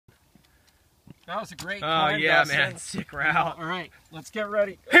That was a great Oh climb, yeah, Dustin. man, sick route. All right, let's get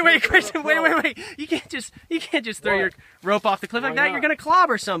ready. Hey, wait, Christian, wait! You can't just throw your rope off the cliff like that. You're gonna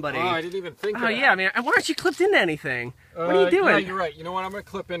clobber somebody. Oh, I didn't even think of that. Oh yeah, man. Why aren't you clipped into anything? What are you doing? Yeah, you're right. You know what? I'm gonna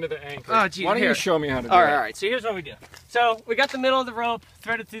clip into the anchor. Oh, geez, why don't you show me how to do it? All right. So here's what we do. So we got the middle of the rope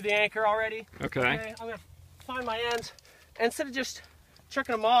threaded through the anchor already. Okay. I'm gonna find my ends, and instead of just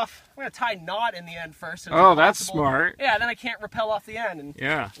chucking them off, I'm gonna tie a knot in the end first. So oh, that's smart. Yeah, then I can't rappel off the end and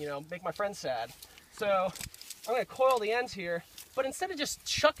yeah, make my friends sad. So I'm gonna coil the ends here, but instead of just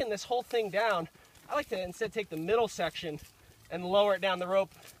chucking this whole thing down, I like to instead take the middle section and lower it down the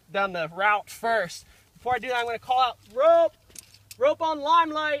route first. Before I do that, I'm gonna call out rope on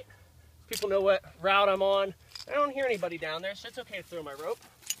limelight. People know what route I'm on. I don't hear anybody down there, so it's okay to throw my rope.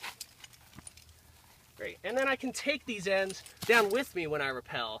 Great, and then I can take these ends down with me when I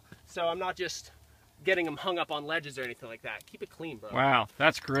rappel, so I'm not just getting them hung up on ledges or anything like that. Keep it clean, bro. Wow,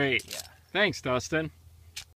 that's great. Yeah. Thanks, Dustin.